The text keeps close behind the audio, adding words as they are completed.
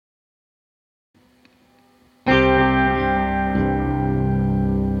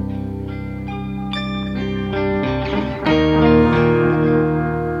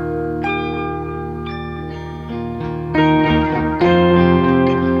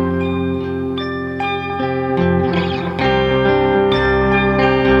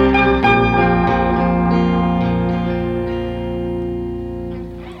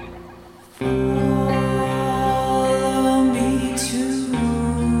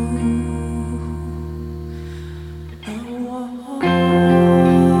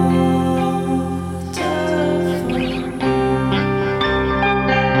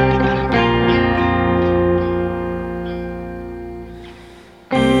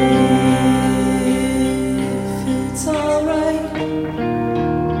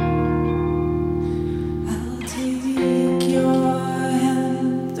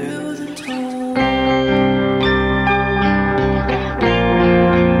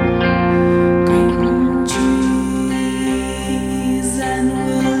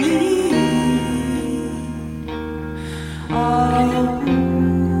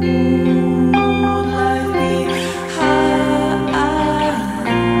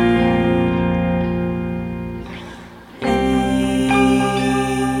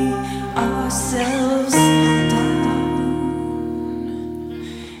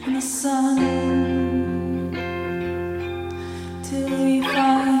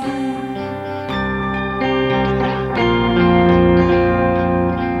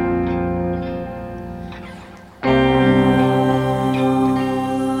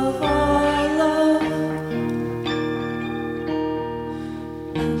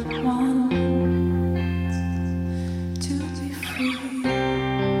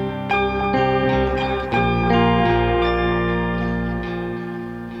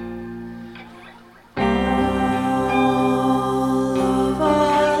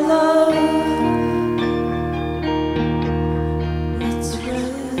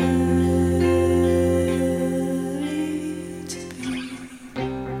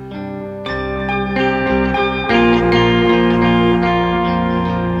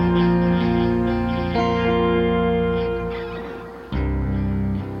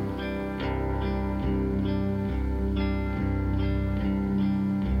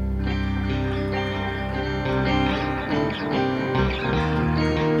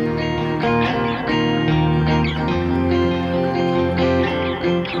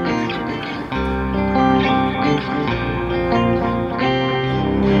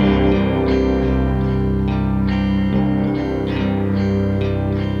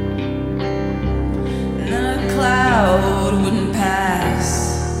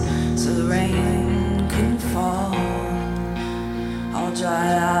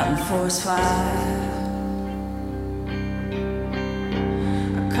Dried out in forest fire.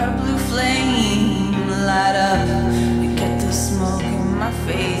 I cut a blue flame, light up, and get the smoke in my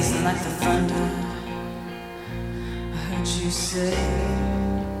face. And like the thunder, I heard you say,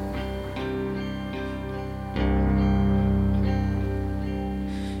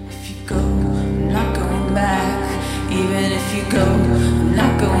 if you go, I'm not going back. Even if you go, I'm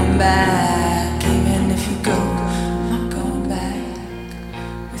not going back. Even if you go,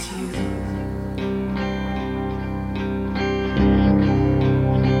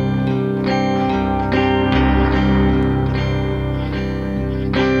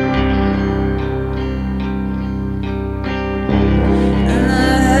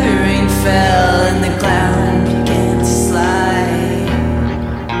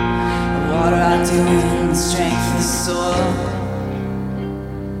 doing the strength of the soil.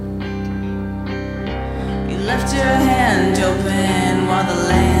 You left your hand open while the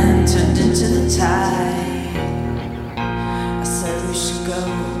land turned into the tide. I said we should go,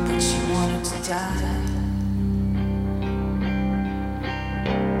 but you wanted to die.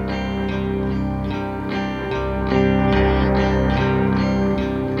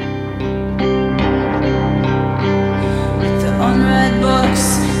 With the unread books,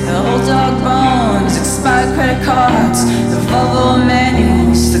 the old dog bones, expired credit cards, the Volvo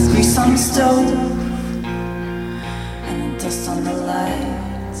manuals, the grease on the stove, and the dust on the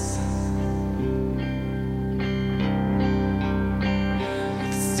lights.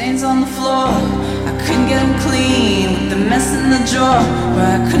 With the stains on the floor, I couldn't get them clean. With the mess in the drawer,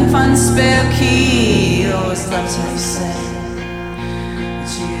 where I couldn't find the spare key. You always loved how you said that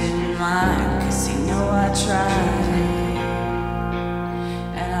you didn't mind, 'cause you know I tried.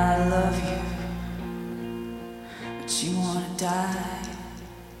 I love you, but you wanna die,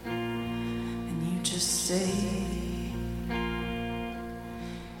 and you just say